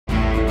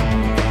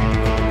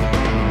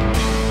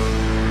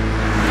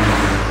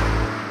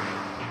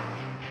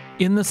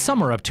In the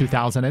summer of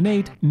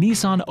 2008,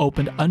 Nissan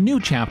opened a new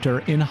chapter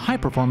in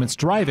high-performance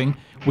driving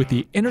with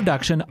the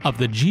introduction of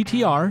the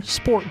GT-R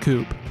Sport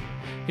Coupe.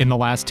 In the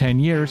last 10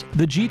 years,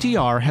 the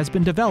GT-R has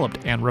been developed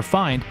and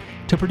refined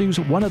to produce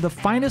one of the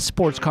finest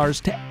sports cars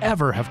to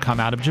ever have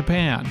come out of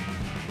Japan.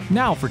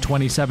 Now for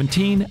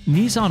 2017,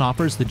 Nissan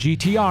offers the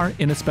GT-R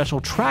in a special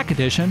track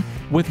edition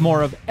with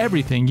more of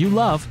everything you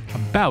love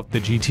about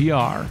the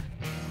GT-R.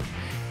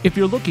 If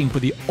you're looking for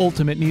the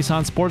ultimate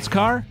Nissan sports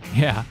car,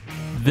 yeah,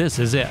 this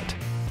is it.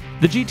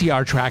 The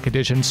GT-R Track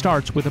Edition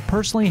starts with a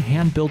personally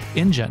hand-built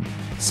engine,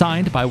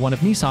 signed by one of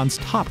Nissan's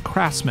top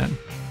craftsmen.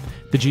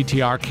 The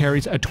GT-R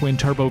carries a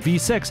twin-turbo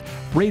V6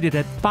 rated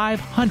at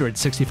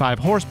 565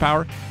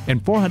 horsepower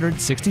and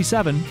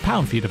 467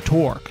 pound-feet of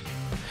torque.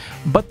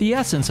 But the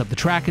essence of the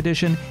Track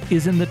Edition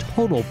is in the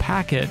total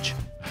package.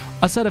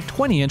 A set of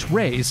 20-inch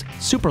rays,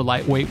 super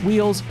lightweight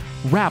wheels,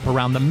 wrap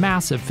around the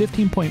massive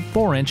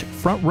 15.4-inch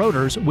front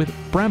rotors with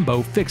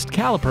Brembo fixed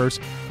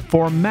calipers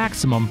for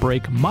maximum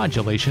brake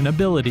modulation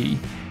ability.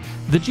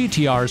 The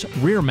GT-R's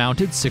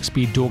rear-mounted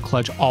 6-speed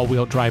dual-clutch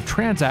all-wheel drive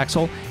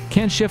transaxle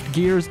can shift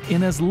gears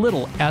in as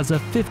little as a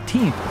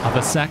 15th of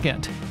a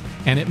second,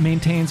 and it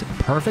maintains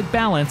perfect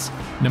balance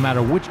no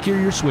matter which gear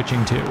you're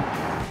switching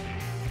to.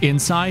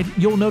 Inside,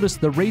 you'll notice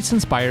the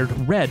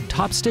race-inspired red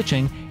top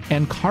stitching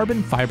and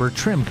carbon fiber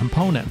trim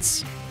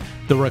components.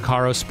 The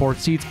Recaro sport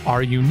seats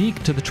are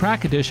unique to the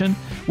Track Edition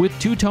with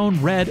two-tone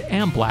red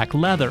and black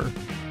leather.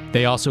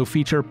 They also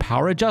feature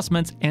power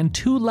adjustments and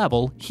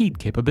two-level heat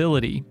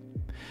capability.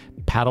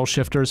 Paddle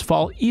shifters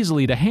fall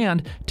easily to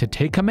hand to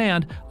take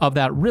command of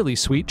that really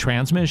sweet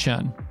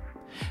transmission.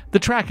 The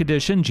Track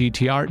Edition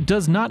GT-R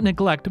does not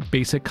neglect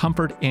basic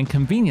comfort and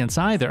convenience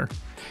either.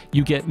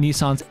 You get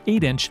Nissan's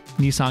 8-inch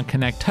Nissan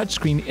Connect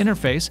touchscreen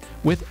interface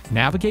with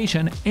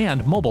navigation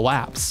and mobile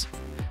apps.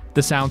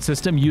 The sound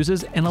system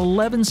uses an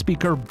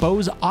 11-speaker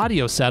Bose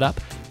audio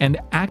setup and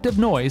active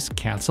noise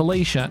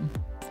cancellation.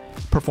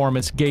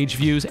 Performance gauge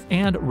views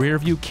and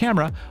rear-view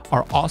camera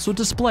are also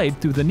displayed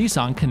through the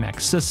Nissan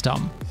Connect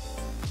system.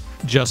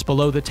 Just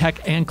below the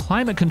tech and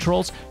climate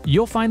controls,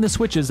 you'll find the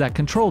switches that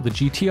control the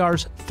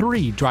GT-R's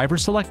 3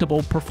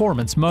 driver-selectable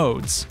performance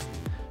modes.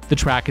 The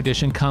Track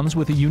Edition comes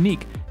with a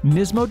unique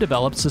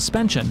Nismo-developed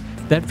suspension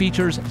that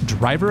features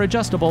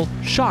driver-adjustable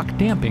shock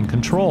damping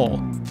control.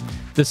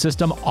 The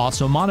system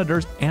also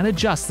monitors and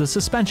adjusts the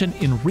suspension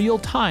in real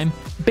time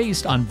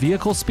based on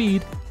vehicle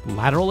speed,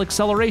 lateral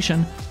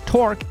acceleration,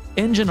 torque,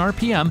 engine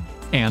RPM,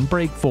 and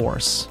brake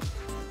force.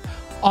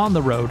 On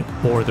the road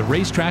or the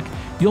racetrack,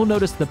 you'll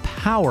notice the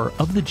power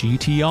of the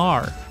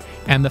GT-R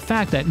and the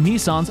fact that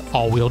Nissan's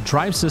all-wheel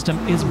drive system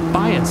is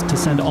biased to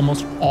send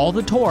almost all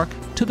the torque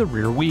to the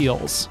rear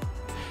wheels.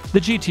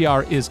 The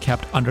GT-R is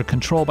kept under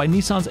control by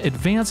Nissan's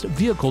advanced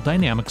vehicle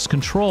dynamics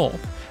control,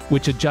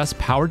 which adjusts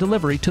power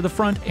delivery to the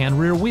front and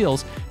rear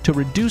wheels to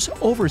reduce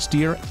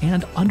oversteer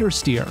and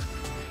understeer.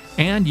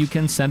 And you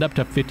can send up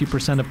to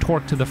 50% of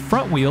torque to the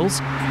front wheels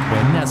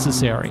when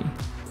necessary.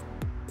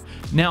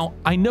 Now,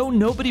 I know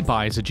nobody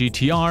buys a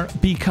GT-R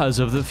because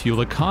of the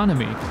fuel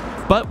economy,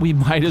 but we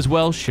might as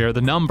well share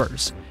the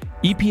numbers.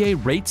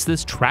 EPA rates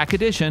this Track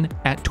Edition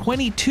at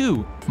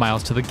 22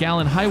 miles to the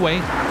gallon highway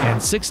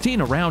and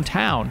 16 around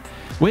town,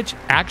 which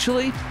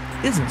actually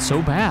isn't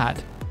so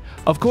bad.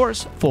 Of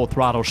course, full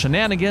throttle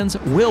shenanigans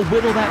will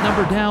whittle that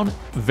number down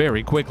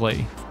very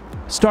quickly.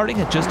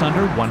 Starting at just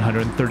under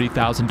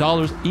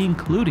 $130,000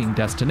 including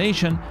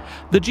destination,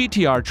 the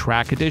GT-R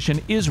Track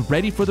Edition is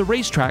ready for the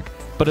racetrack,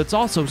 but it's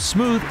also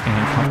smooth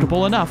and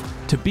comfortable enough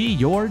to be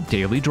your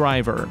daily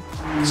driver.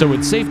 So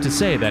it's safe to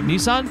say that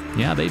Nissan,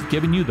 they've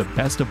given you the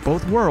best of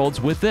both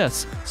worlds with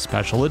this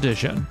special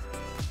edition.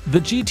 The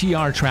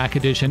GT-R Track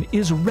Edition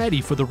is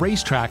ready for the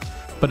racetrack,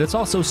 but it's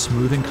also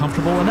smooth and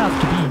comfortable enough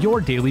to be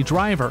your daily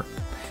driver,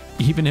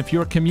 even if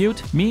your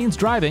commute means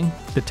driving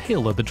the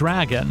tail of the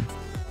dragon.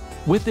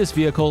 With this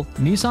vehicle,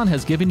 Nissan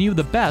has given you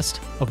the best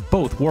of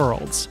both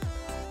worlds.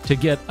 To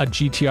get a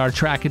GT-R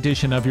Track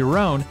Edition of your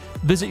own,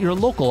 visit your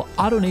local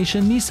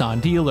AutoNation Nissan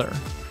dealer.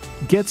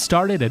 Get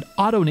started at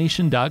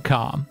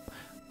AutoNation.com.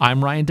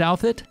 I'm Ryan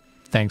Douthit.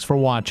 Thanks for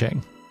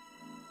watching.